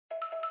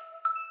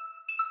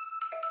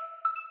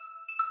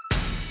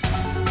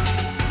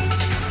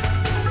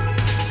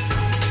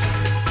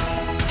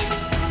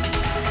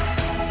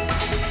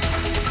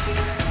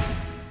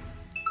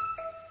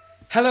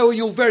Hello and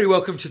you're very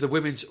welcome to the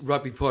Women's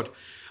Rugby Pod.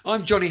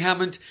 I'm Johnny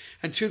Hammond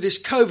and through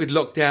this COVID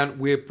lockdown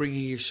we're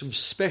bringing you some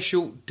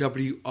special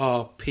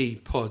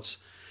WRP pods.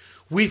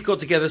 We've got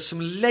together some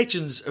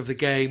legends of the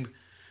game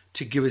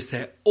to give us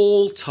their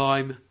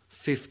all-time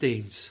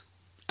 15s.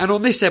 And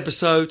on this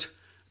episode,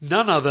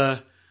 none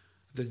other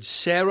than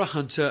Sarah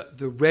Hunter,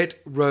 the Red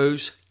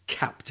Rose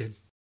captain.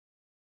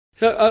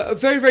 A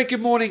very, very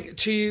good morning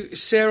to you,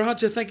 Sarah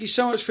Hunter. Thank you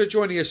so much for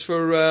joining us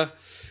for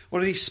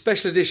one of these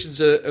special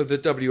editions of the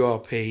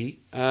WRP,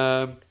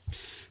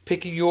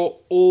 picking your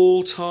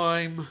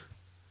all-time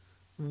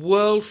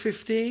World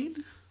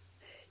 15.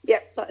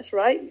 Yep, that's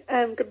right.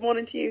 Good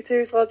morning to you too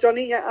as well,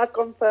 Johnny. Yeah, I've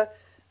gone for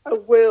a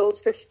World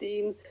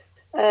 15,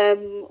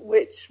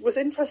 which was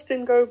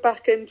interesting going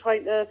back and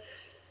trying to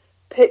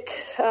pick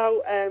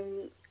out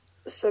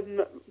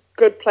some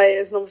good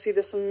players, and obviously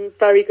there's some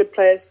very good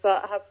players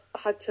that have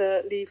had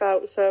to leave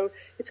out, so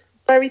it's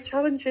very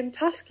challenging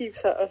task you've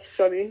set us,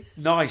 Johnny.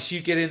 Nice. You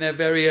get in there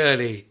very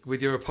early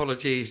with your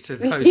apologies to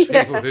those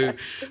people who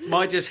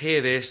might just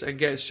hear this and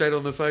get straight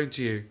on the phone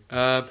to you.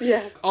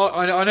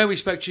 I know we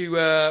spoke to you,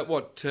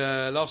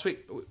 last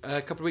week,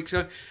 a couple of weeks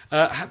ago,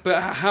 but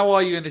how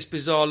are you in this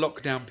bizarre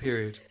lockdown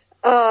period?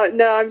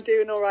 No, I'm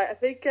doing all right. I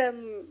think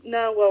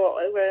now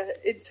we're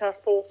into our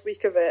fourth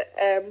week of it.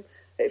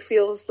 It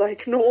feels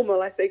like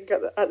normal, I think,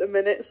 at the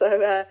minute.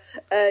 So,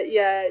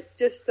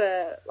 just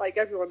like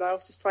everyone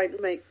else, just trying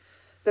to make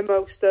the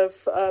most of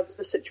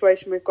the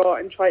situation we've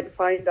got and trying to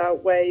find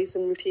out ways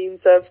and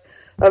routines of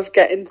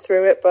getting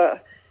through it.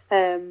 But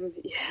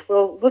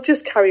we'll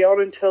just carry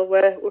on until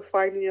we're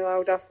finally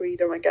allowed our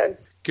freedom again.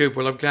 Good.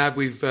 Well, I'm glad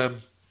we've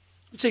I'd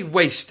say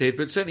wasted,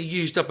 but certainly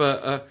used up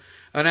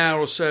an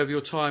hour or so of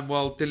your time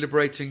while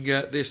deliberating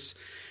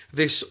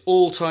this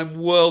all-time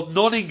world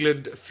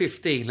non-England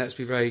 15. Let's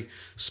be very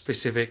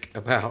specific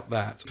about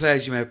that.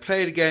 Players you may have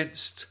played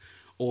against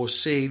or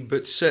seen,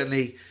 but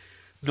certainly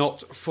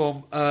not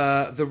from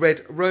the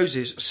Red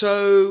Roses.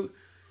 So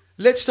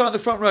let's start in the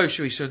front row,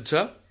 shall we,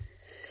 Sunta?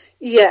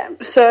 Yeah.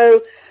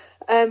 So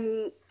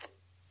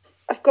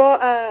I've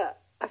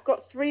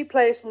got three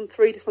players from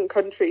three different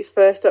countries.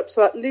 First up,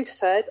 so at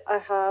Loosehead, I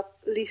have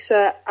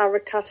Lisa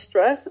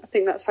Aracastra. I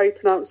think that's how you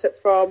pronounce it,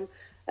 from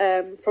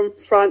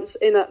France.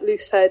 In at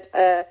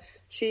Loosehead,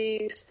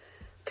 she's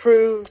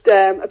proved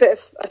a bit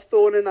of a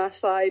thorn in our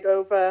side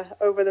over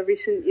the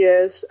recent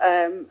years,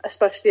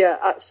 especially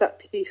at set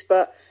piece,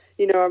 but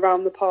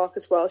around the park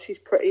as well. She's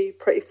pretty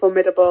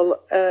formidable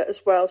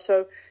as well.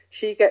 So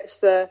she gets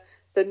the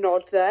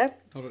nod there.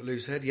 Nod at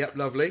Loosehead. Yep,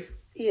 lovely.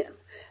 Yeah.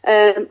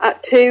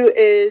 At 2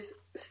 is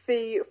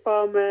Fee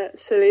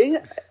Farmer-Silly.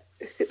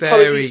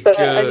 Apologies for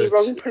any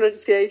wrong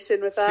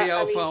pronunciation with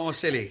that. Fee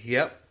Farmer-Silly.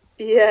 Yep.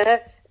 Yeah.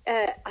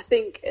 I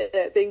think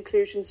the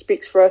inclusion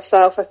speaks for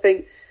herself. I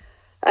think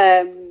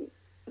the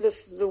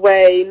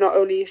way not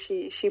only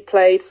she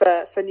played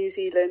for New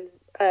Zealand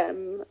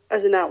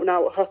as an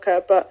out-and-out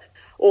hooker, but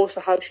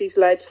also how she's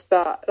led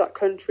that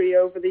country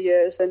over the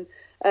years.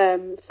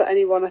 And for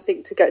anyone, I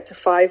think, to get to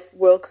 5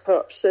 World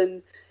Cups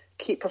and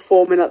keep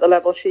performing at the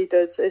level she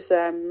does is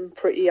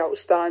pretty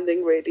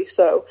outstanding, really.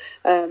 So,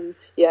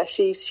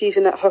 she's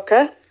in at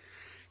hooker.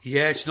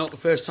 Yeah, it's not the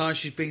first time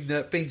she's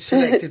been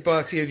selected by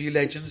a few of you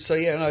legends. So,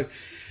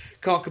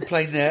 can't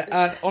complain there.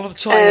 And on the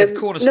time of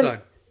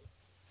Cornerstone.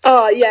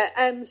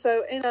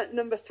 So in at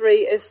number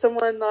 3 is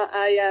someone that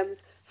I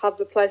have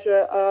the pleasure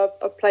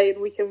of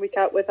playing week in, week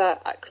out with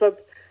at Club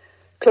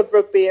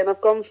Rugby, and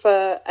I've gone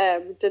for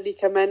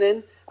Dalika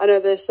Menin. I know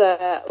there's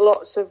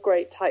lots of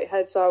great tight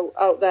heads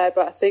out there,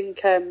 but I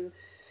think in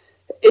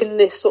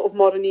this sort of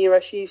modern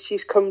era,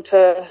 she's come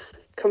to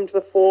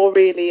the fore,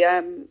 really,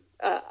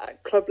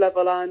 at club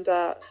level and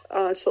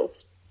sort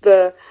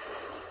of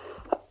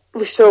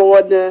we saw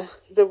in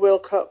the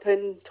World Cup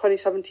in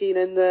 2017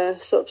 in the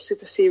sort of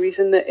Super Series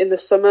in the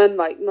summer, and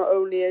like not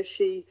only is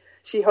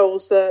she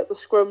holds the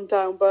scrum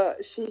down,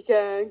 but she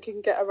can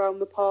get around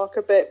the park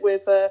a bit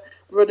with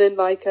running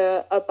like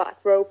a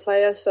back row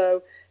player.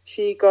 So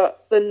she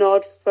got the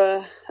nod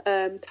for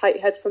tight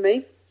head for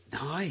me.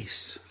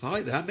 Nice, I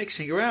like that,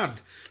 mixing around.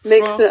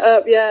 Mixing it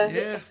up, yeah.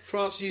 Yeah,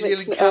 France, New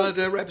Zealand,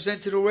 Canada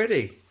represented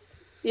already.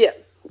 Yeah,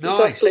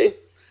 nice. Exactly.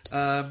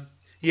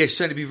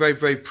 Certainly be very,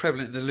 very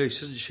prevalent in the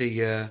loose, isn't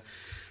she?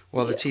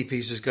 While the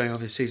TPs was going on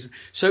this season.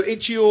 So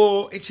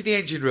into the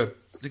engine room,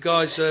 the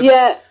guys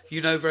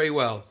you know very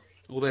well,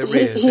 all their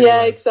rears.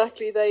 Yeah,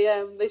 exactly.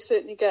 They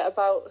certainly get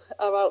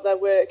about their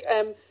work.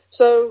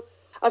 So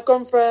I've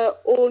gone for an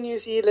all New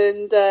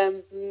Zealand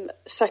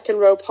second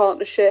row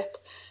partnership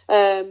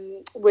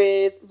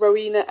with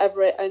Rowena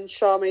Everett and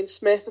Charmaine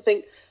Smith. I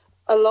think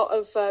a lot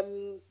of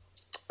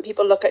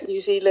people look at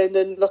New Zealand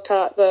and look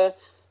at the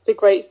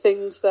great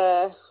things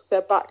their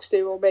backs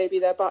do, or maybe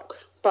their back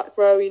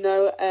row.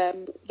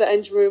 The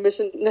engine room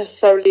isn't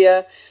necessarily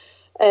a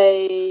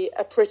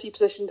pretty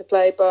position to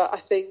play, but I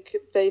think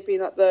they've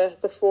been at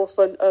the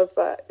forefront of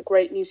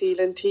great New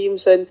Zealand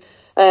teams, and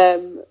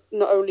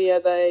not only are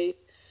they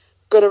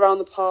good around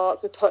the park,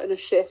 they put in a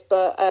shift,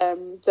 but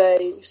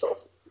they sort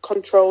of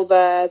control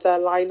their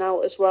line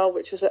out as well,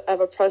 which is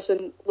ever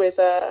present with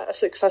a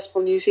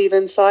successful New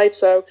Zealand side.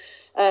 So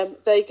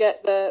they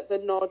get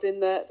the nod in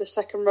the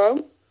second row.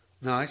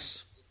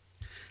 Nice.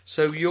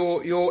 So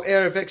your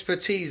area of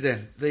expertise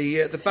then,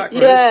 the back row.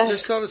 Yeah.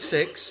 Let's start at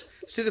 6.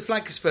 Let's do the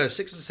flankers first,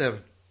 6 and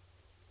 7.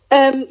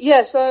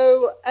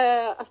 So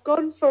I've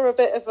gone for a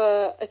bit of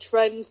a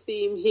trend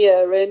theme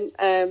here in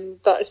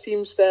that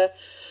seems to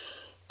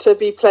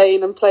be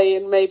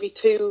playing maybe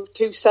two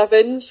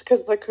sevens,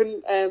 because I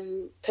couldn't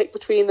pick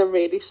between them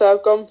really. So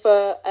I've gone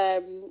for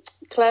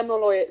Claire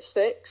Molloy at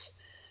 6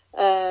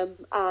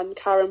 and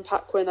Karen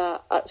Paquin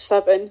at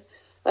 7.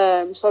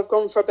 So I've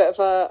gone for a bit of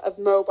a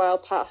mobile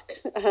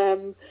pack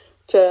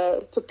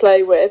to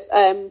play with.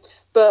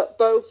 But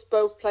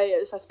both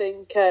players, I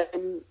think,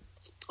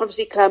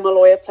 obviously Claire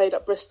Molloy I played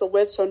at Bristol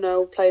with, so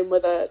no playing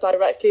with her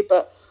directly,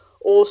 but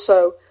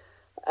also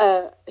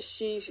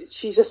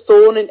she's a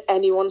thorn in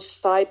anyone's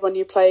side when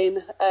you're playing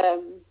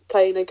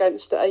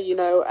against her, you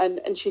know,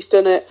 and she's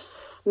done it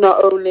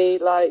not only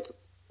like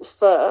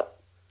for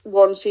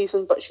one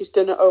season, but she's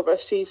done it over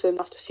season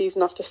after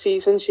season after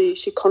season.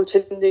 She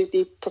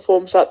continually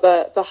performs at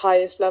the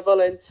highest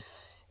level, and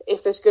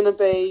if there's going to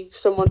be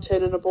someone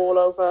turning the ball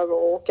over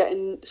or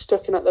getting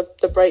stuck in at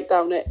the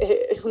breakdown,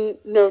 it will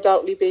no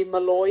doubtly be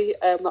Molloy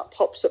that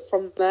pops up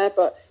from there.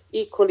 But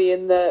equally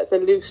in the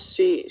loose,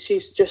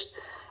 she's just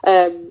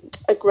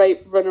a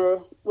great runner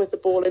with the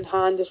ball in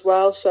hand as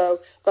well. So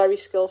very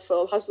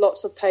skillful, has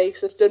lots of pace,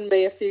 has done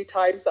me a few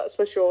times, that's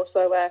for sure.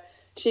 So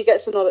she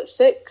gets a nod at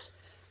 6.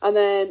 And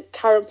then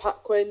Karen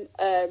Paquin,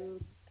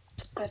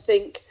 I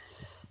think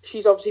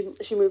she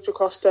moved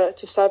across to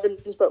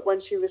 7s, but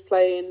when she was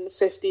playing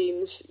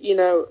 15s, you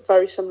know,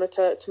 very similar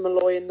to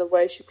Molloy in the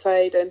way she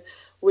played, and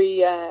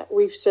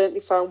we've certainly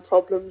found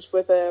problems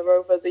with her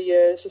over the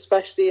years,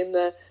 especially in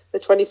the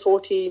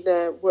 2014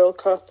 World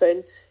Cup,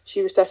 and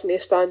she was definitely a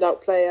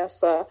standout player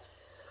for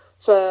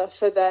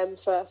them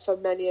for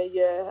many a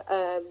year.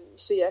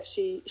 So yeah,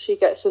 she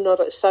gets a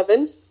nod at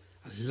 7.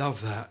 I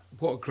love that.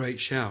 What a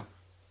great shout.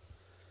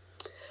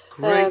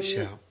 Great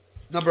shout.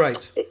 Number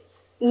 8.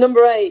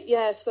 Number 8,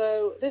 yeah.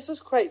 So this was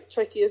quite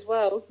tricky as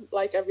well,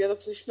 like every other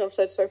position I've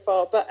said so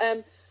far. But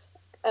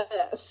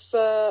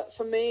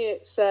for me,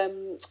 it's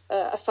a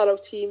fellow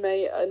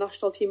teammate, a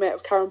national teammate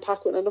of Karen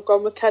Paquin, and I've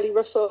gone with Kelly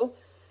Russell.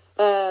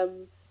 I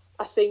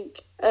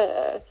think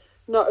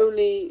not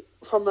only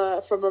from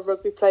a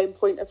rugby playing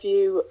point of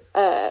view,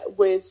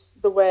 with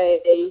the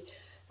way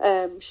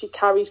she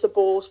carries the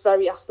balls,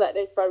 very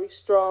athletic, very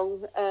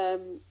strong.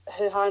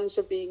 Her hands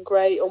have been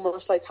great,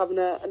 almost like having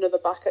another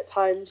back at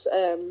times.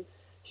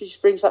 She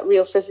just brings that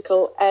real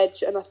physical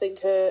edge, and I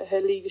think her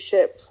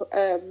leadership for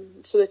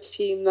the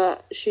team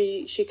that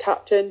she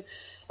captained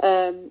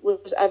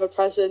was ever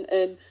present.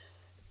 And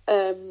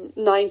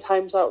 9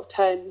 times out of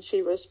 10,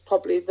 she was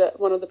probably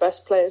one of the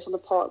best players on the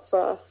park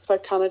for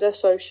Canada.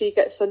 So she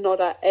gets a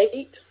nod at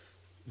 8.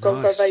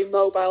 Going for a very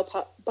mobile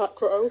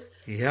back row.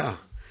 Yeah,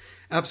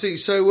 absolutely.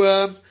 So,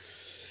 a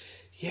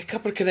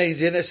couple of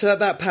Canadians in there. So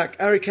that pack: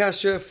 Ari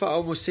Castro,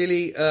 Fa'o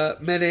Mosili,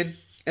 Menin,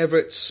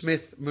 Everett,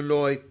 Smith,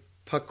 Molloy,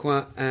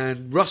 Paquin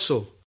and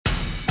Russell.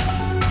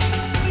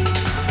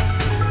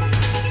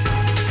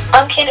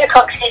 I'm Kendra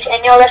Coxhead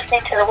and you're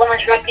listening to the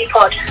Women's Rugby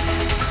Pod.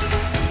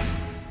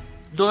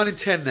 9 and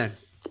 10 then.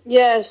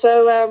 Yeah,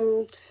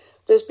 so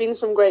there's been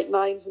some great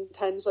 9s and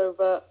 10s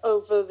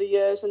over the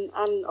years, and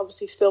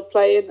obviously still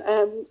playing.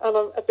 And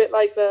I'm a bit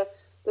like the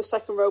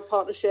second row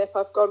partnership.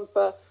 I've gone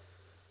for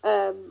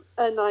a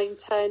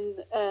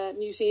 9-10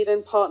 New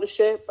Zealand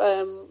partnership.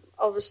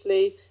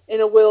 Obviously, in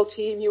a world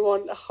team, you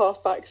want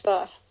halfbacks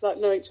that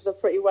know each other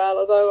pretty well,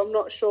 although I'm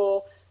not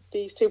sure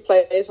these two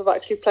players have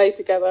actually played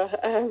together.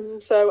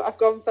 So I've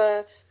gone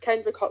for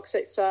Kendra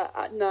Coxhead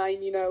at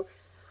 9. You know,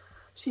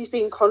 she's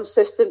been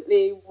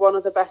consistently one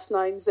of the best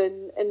 9s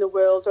in the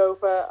world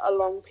over a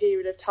long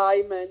period of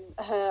time, and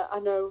I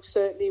know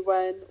certainly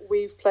when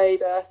we've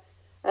played her,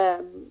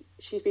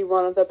 she's been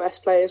one of the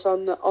best players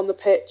on the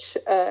pitch,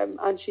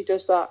 and she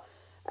does that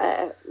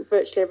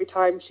virtually every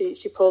time she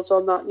pulls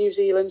on that New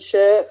Zealand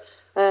shirt.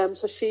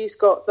 So she's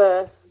got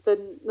the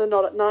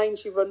nod at 9.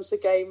 She runs the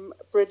game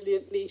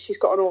brilliantly. She's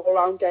got an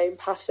all-round game,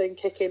 passing,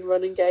 kicking,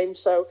 running game.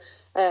 So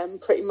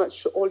pretty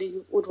much all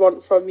you would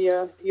want from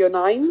your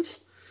 9s.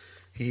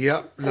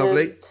 Yeah,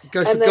 lovely.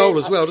 Goes for goal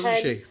as well,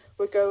 doesn't she?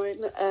 We're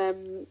going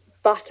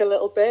back a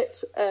little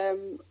bit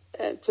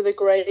to the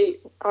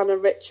great Anna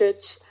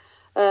Richards.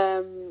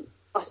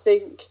 I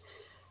think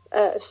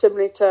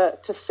similarly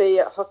to Fee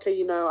at hooker,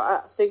 you know,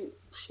 I think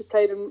she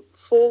played in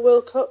 4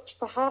 World Cups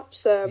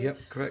perhaps. Yep,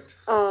 correct.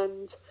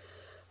 And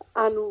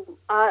I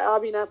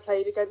mean, I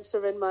played against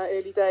her in my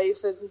early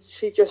days, and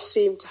she just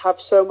seemed to have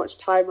so much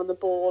time on the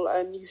ball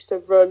and used to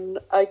run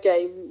a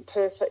game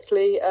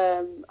perfectly.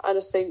 And I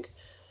think,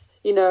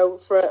 you know,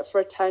 for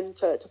a 10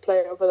 to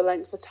play over the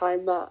length of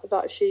time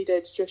that she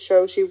did just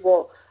shows you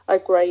what a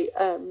great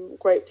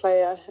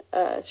player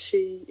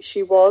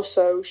she was.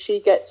 So she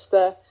gets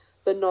the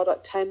nod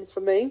at 10 for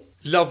me.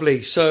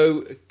 Lovely.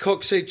 So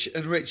Coxhead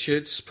and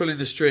Richards pulling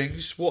the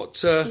strings.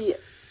 What?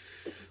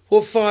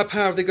 What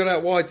firepower have they got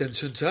out wide then,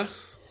 Sunta?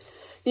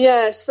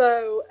 Yeah,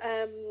 so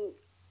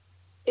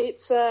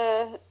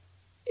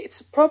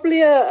it's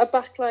probably a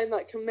backline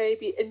that can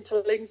maybe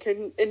interlink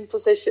in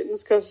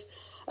positions, because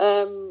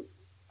I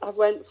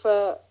went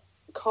for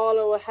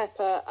Carlo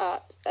Ahepa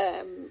at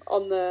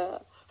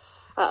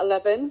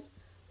 11.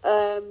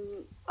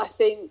 I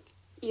think,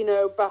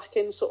 back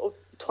in sort of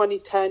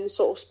 2010,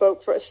 sort of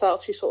spoke for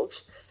itself. She sort of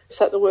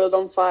set the world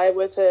on fire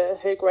with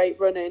her great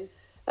running.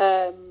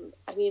 And,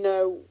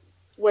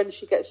 when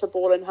she gets the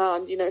ball in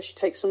hand, she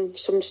takes some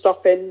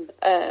stopping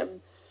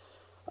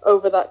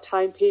over that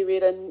time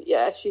period. And,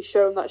 yeah, she's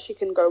shown that she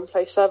can go and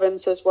play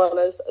sevens as well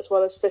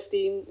as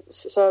 15.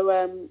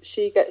 So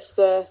she gets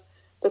the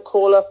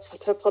call up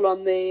to put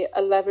on the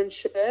 11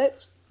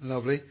 shirt.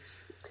 Lovely.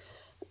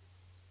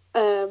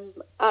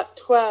 At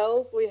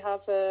 12, we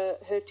have her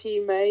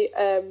teammate,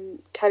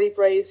 Kelly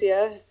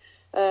Brazier.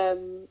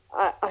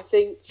 I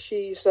think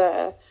she's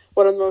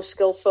one of the most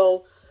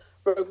skillful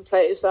rugby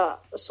players that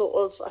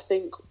I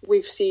think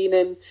we've seen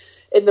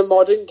in the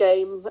modern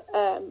game,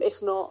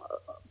 if not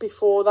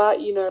before that.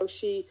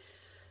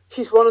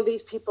 She's one of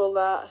these people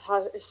that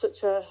is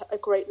such a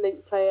great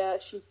link player.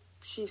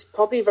 She's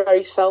probably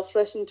very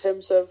selfless in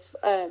terms of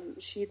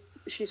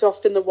she's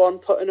often the one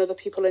putting other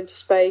people into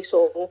space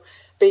or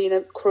being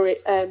a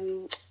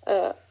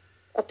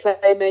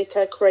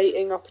playmaker,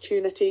 creating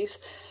opportunities.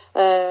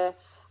 And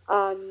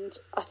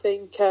I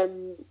think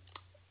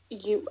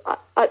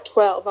at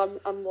 12,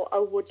 I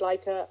would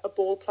like a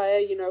ball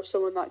player.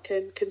 Someone that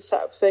can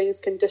set up things,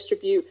 can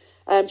distribute.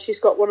 She's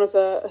got one of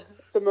the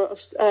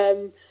most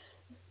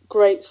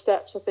great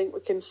steps I think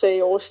we can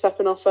see, or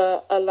stepping off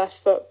a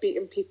left foot,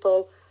 beating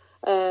people.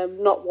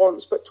 Not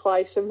once but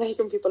twice, and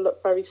making people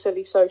look very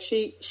silly. So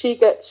she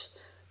gets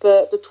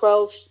the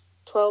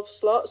 12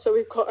 slot. So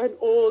we've got an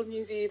all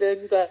New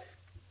Zealand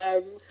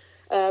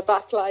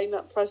backline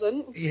at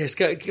present. Yes,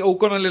 all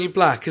gone a little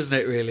black, isn't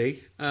it?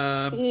 Really?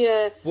 Yeah.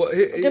 I'm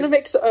going to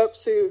mix it up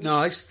soon.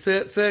 Nice.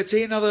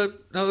 13,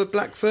 another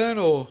black fern,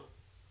 or?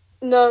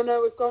 No,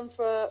 we've gone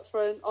for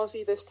an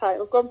Aussie this time.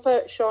 We've gone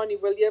for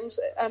Shani Williams.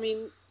 I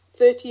mean,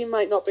 13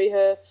 might not be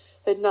her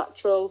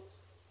natural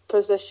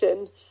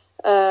position.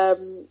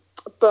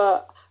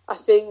 But I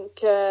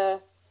think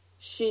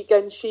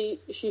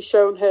she's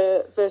shown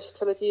her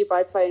versatility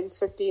by playing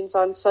 15s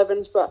and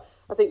 7s. But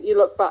I think you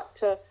look back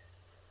to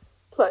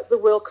like the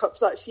World Cups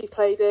that she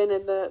played in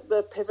and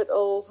the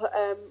pivotal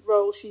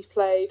role she's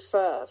played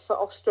for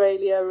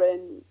Australia,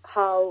 and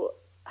how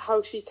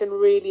she can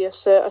really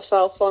assert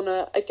herself on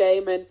a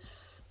game. And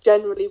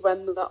generally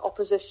when the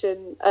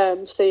opposition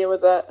see her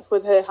with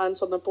her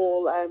hands on the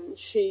ball,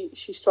 she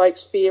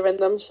strikes fear in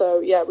them.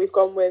 So yeah, we've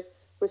gone with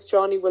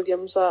Johnny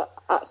Williams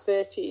at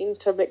 13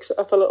 to mix it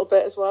up a little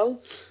bit as well.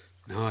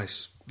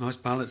 Nice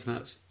balance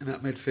in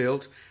that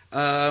midfield.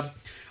 On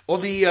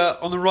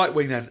the right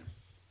wing then.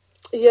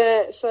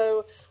 Yeah,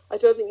 so I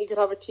don't think you could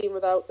have a team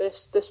without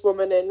this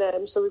woman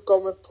in. So we've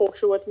gone with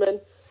Portia Woodman.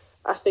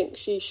 I think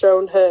she's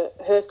shown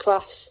her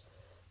class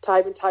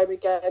time and time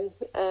again.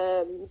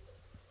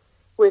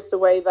 With the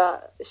way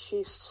that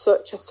she's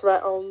such a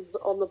threat on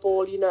the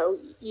ball.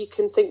 You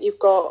can think you've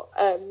got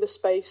the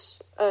space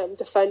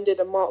defended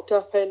and marked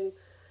up, and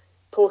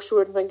Portia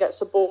Woodman gets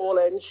the ball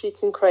and she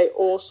can create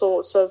all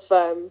sorts of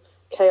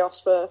chaos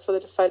for the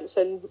defence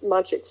and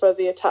magic for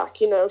the attack.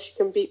 She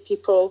can beat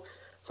people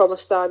from a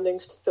standing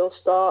still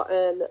start,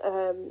 and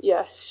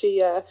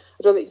she I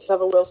don't think you can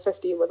have a World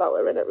 15 without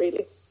her in it,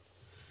 really.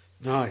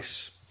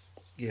 Nice.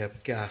 Yeah,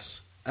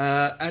 gas.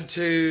 And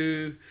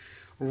to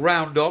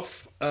round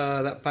off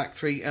that back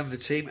three and the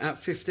team at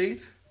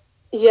 15.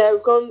 Yeah,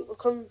 we've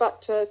come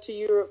back to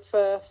Europe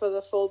for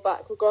the full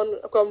back. I've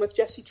gone with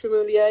Jessie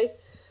Tremoulier.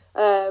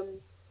 I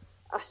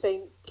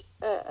think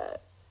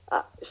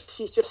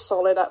she's just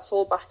solid at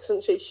full back,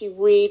 isn't she? She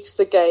reads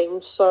the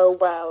game so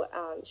well,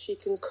 and she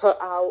can cut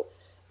out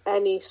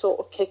any sort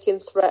of kicking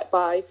threat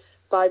by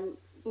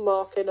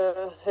marking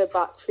her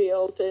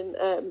backfield, and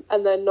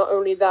then not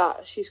only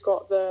that, she's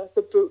got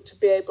the boot to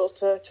be able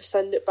to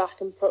send it back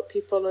and put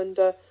people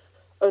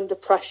under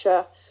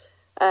pressure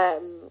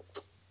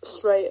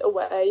straight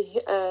away,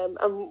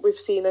 and we've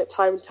seen it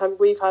time and time.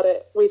 We've had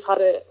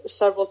it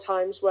several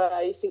times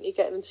where you think you're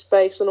getting into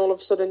space, and all of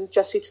a sudden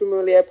Jessie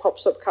Tremoulier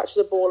pops up, catches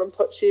the ball, and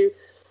puts you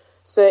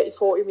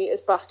 30-40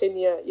 metres back in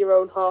your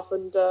own half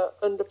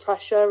under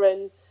pressure.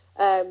 And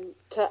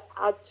to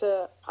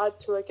add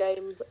to a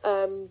game,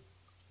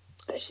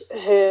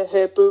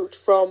 her boot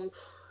from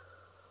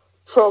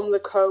the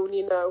cone,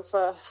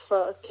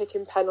 for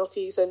kicking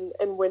penalties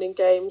and winning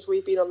games.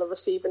 We've been on the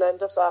receiving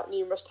end of that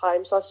numerous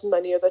times, as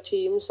many other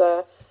teams.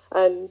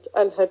 And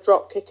her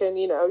drop kicking,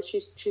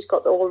 she's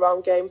got the all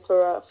round game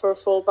for a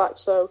fullback.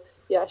 So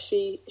yeah,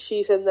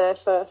 she's in there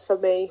for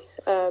me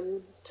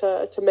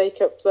to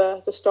make up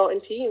the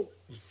starting team.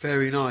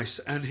 Very nice.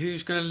 And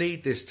who's going to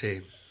lead this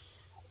team?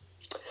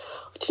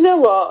 Do you know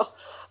what?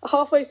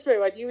 Halfway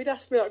through, I knew you'd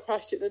ask me that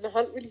question, and I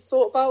hadn't really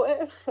thought about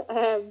it.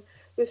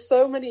 There's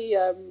so many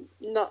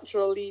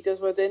natural leaders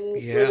within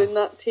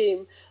that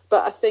team,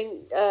 but I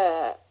think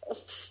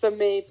for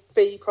me,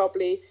 Fee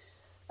probably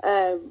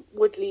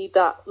would lead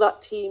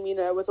that team,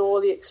 with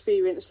all the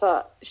experience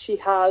that she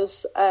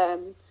has.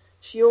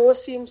 She always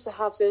seems to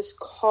have this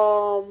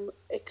calm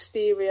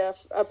exterior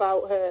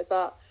about her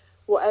that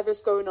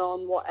whatever's going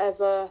on,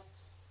 whatever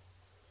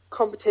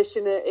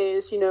competition it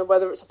is,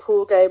 whether it's a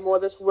pool game or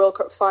this World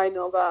Cup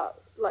final, that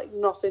like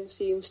nothing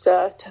seems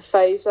to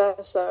faze her.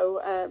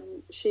 So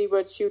she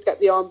would get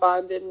the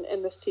armband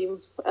in this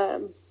team.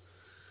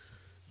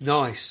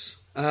 Nice.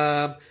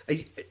 Have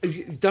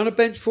you done a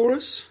bench for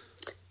us?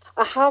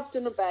 I have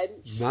done a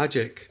bench.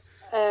 Magic.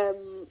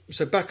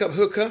 So backup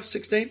hooker,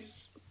 16?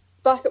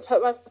 Backup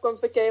hooker, I've gone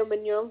for Gail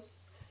Mignon.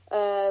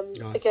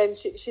 Nice. Again,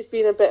 she's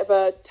been a bit of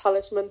a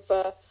talisman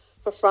for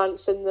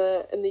France in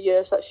the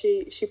years that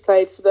she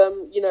played for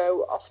them.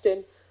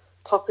 Often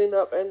popping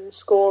up and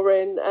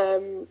scoring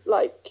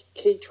like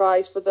key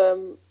tries for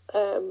them.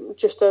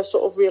 Just a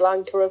sort of real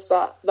anchor of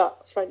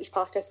that French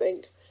pack. I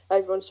think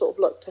everyone sort of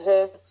looked to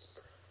her.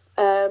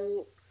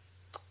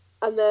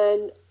 And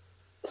then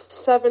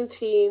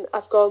 17,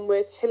 I've gone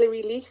with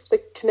Hilary Leaf,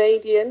 the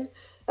Canadian.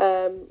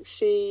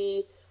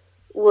 She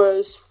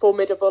was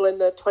formidable in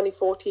the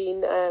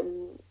 2014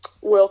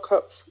 World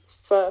Cup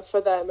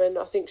for them, and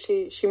I think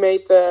she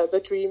made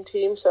the dream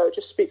team. So it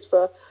just speaks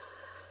for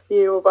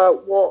you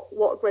about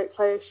what a great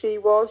player she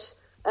was.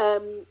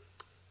 And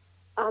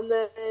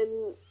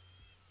then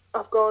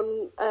I've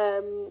gone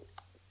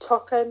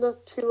Toka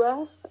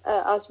Natua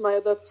as my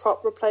other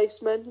prop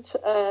replacement,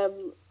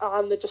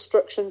 and the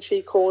destruction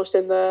she caused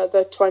in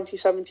the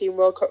 2017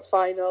 World Cup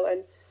final,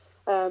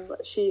 and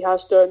she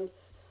has done,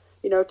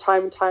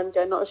 time and time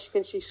again. Not only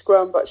can she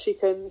scrum, but she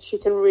can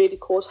really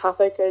cause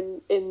havoc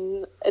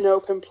in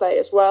open play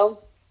as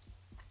well.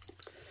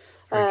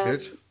 Very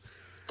good.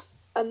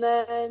 And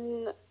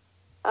then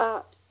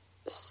at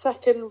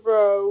second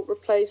row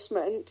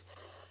replacement,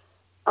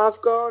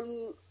 I've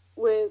gone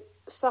with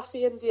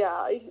Safi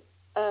Ndiaye.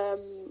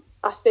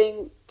 I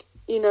think,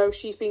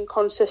 she's been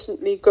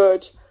consistently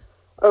good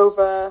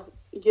over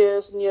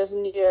years and years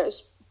and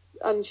years,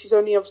 and she's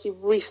only obviously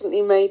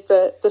recently made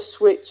the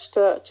switch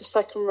to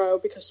second row,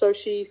 because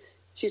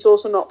she's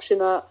also an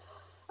option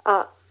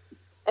at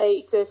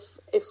 8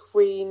 if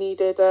we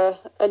needed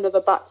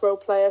another back row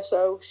player.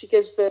 So she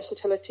gives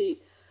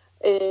versatility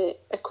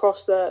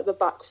across the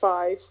back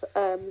five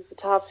to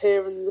have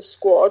her in the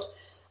squad.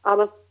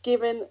 And I've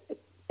given,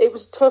 it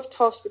was a tough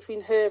toss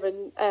between her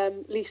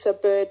and Lisa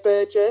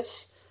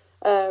Bird-Burgess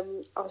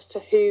as to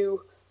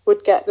who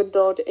would get the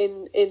nod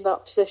in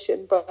that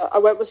position, but I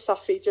went with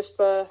Safi just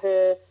for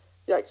her,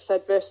 like I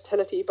said,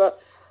 versatility. But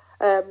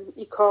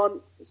you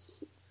can't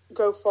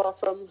go far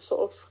from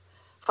sort of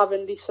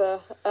having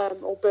Lisa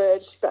or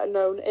Bird, better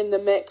known, in the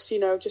mix,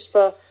 just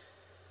for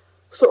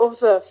sort of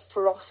the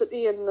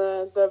ferocity and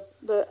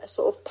the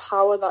sort of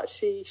power that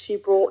she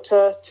brought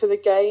to the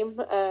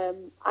game,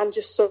 and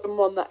just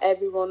someone that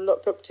everyone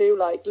looked up to.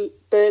 Like,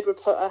 Bird would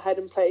put her head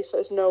in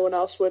places no one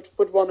else would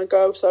want to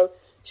go, so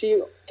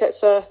she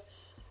gets a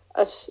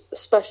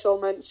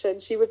special mention.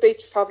 She would be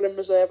travelling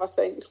reserve, I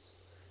think.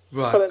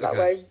 Right, put it that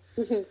way.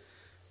 Good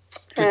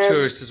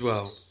tourist as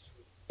well.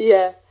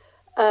 Yeah.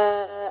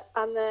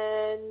 And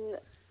then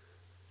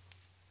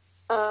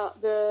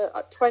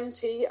at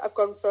 20, I've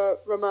gone for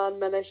Romain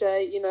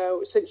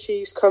Ménager. Since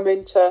she's come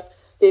into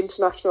the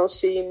international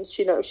scene,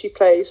 she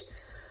plays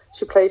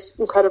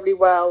incredibly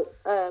well.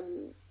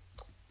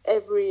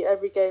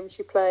 Every game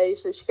she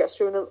plays, she gets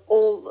through an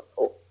awful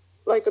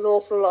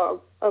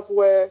lot of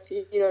work.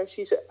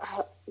 She's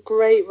a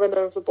great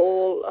runner of the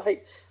ball.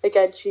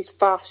 Again, she's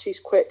fast, she's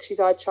quick, she's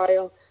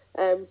agile.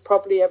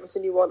 Probably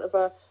everything you want of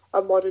a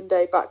modern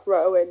day back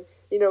row. And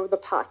the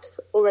pack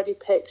already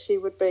picked, she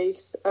would be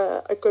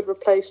a good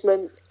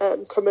replacement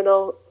coming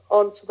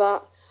on for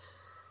that.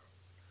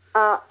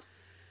 At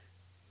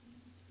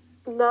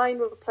 9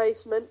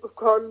 replacement, we've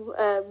gone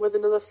with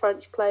another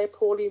French player,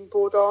 Pauline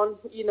Bourdon.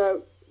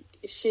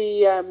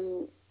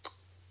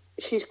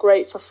 She's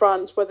great for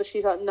France, whether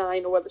she's at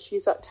 9 or whether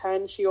she's at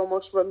 10. She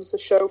almost runs the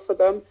show for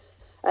them.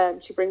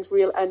 She brings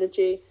real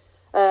energy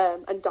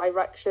and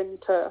direction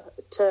to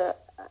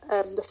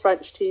the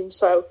French team.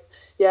 So,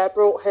 yeah, I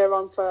brought her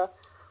on for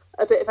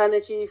a bit of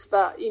energy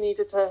that you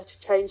needed to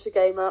change the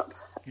game up.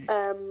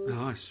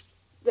 Nice.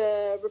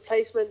 The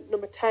replacement,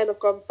 number 10, I've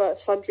gone for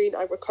Sandrine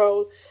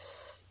Agricole.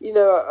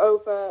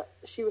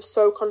 She was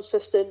so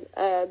consistent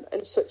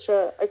and such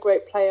a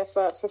great player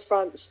for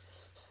France,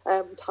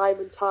 time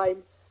and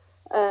time.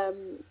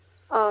 And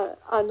I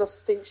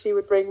think she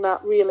would bring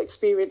that real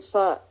experience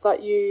that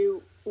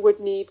you would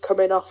need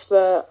coming off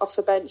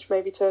the bench,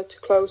 maybe to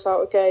close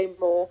out a game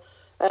or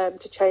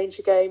to change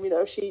a game.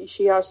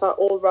 She has that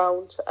all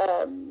round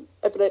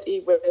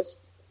ability with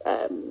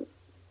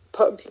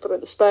putting people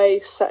into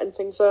space, setting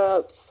things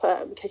up,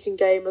 kicking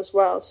game as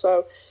well.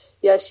 So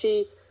yeah,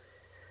 she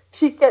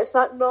gets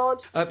that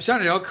nod.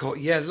 Sandy Alcott,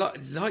 yeah,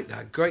 like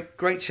that.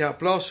 Great shout.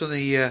 Blast from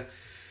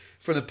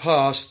the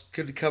past.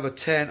 Could cover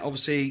 10.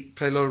 Obviously,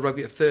 played a lot of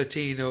rugby at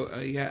 13,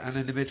 and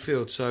in the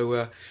midfield. So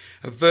a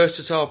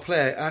versatile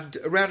player. And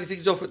rounding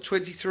things off at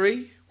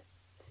 23.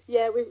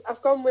 Yeah,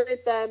 I've gone with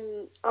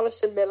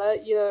Alison Miller.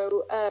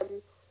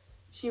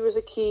 She was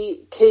a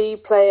key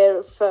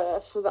player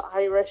for the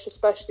Irish,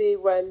 especially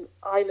when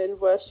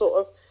Ireland were sort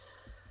of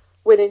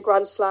winning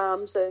Grand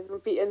Slams and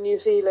beating New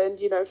Zealand.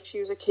 She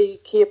was a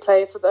key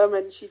player for them,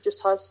 and she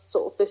just has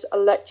sort of this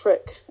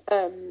electric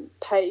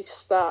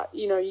pace that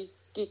you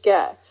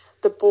get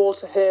the ball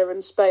to her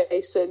in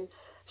space, and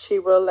she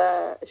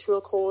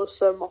will cause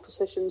some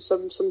opposition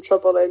some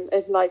trouble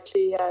and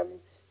likely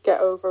get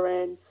over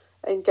and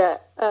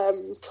get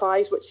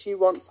tries which you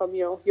want from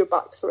your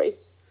back three.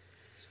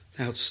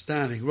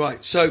 Outstanding.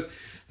 Right, so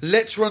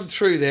let's run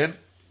through then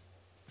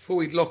before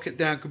we lock it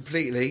down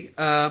completely.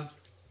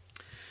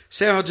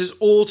 Sarah Hunter's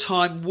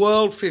all-time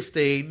World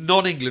 15,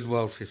 non-England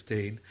World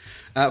 15.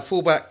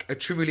 Fullback,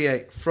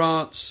 Tremoulier,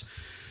 France.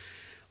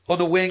 On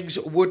the wings,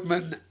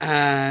 Woodman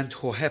and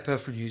Horhepa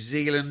from New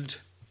Zealand.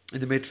 In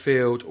the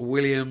midfield,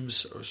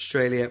 Williams,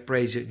 Australia,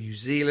 Brazier, New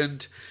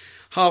Zealand.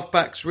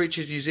 Halfbacks,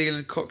 Richards, New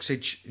Zealand,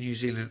 Coxidge, New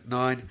Zealand at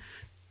 9.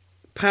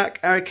 Pack,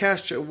 Ari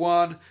Castro at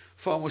 1.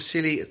 Farnwell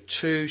Silly at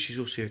 2. She's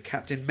also a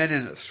captain.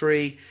 Menon at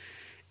 3.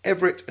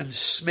 Everett and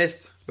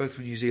Smith, both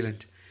from New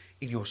Zealand,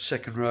 in your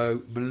second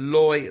row.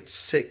 Malloy at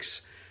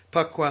 6.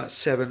 Pacqua at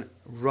 7.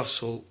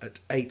 Russell at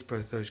 8.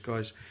 Both those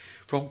guys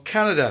from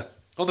Canada.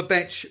 On the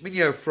bench,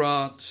 Mignot,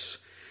 France.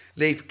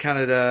 Lee for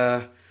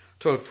Canada.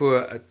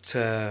 Tolafua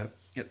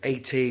at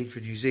 18 for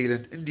New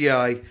Zealand.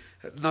 Ndiaye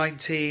at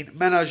 19.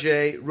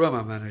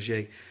 Romain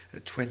Ménager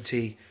at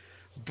 20.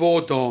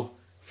 Bourdon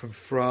from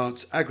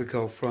France.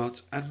 Agricole,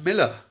 France. And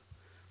Miller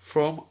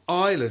from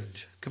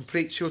Ireland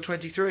completes your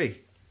 23.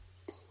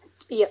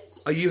 Yep.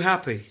 Are you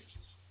happy?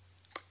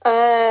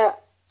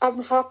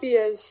 I'm happy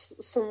as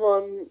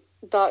someone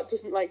that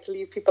doesn't like to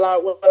leave people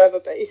out, will ever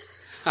be.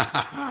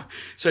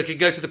 So I can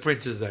go to the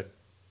printers then?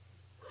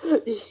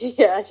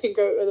 Yeah, I can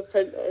go to the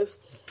printers.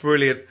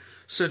 Brilliant.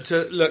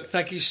 Sunta, look,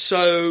 thank you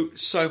so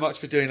much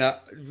for doing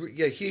that.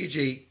 Yeah,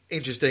 hugely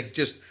interesting.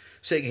 Just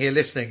sitting here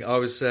listening. I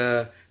was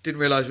didn't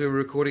realise we were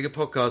recording a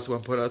podcast at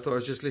one point. I thought I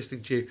was just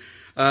listening to you.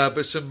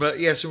 But some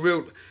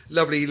real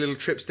lovely little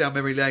trips down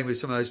memory lane with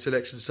some of those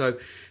selections. So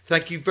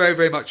thank you very,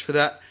 very much for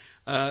that.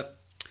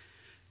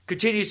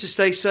 Continue to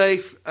stay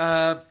safe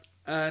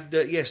and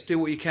yes, do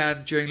what you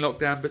can during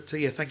lockdown. But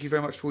thank you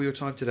very much for all your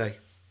time today.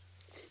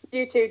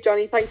 You too,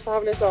 Johnny. Thanks for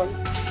having us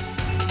on.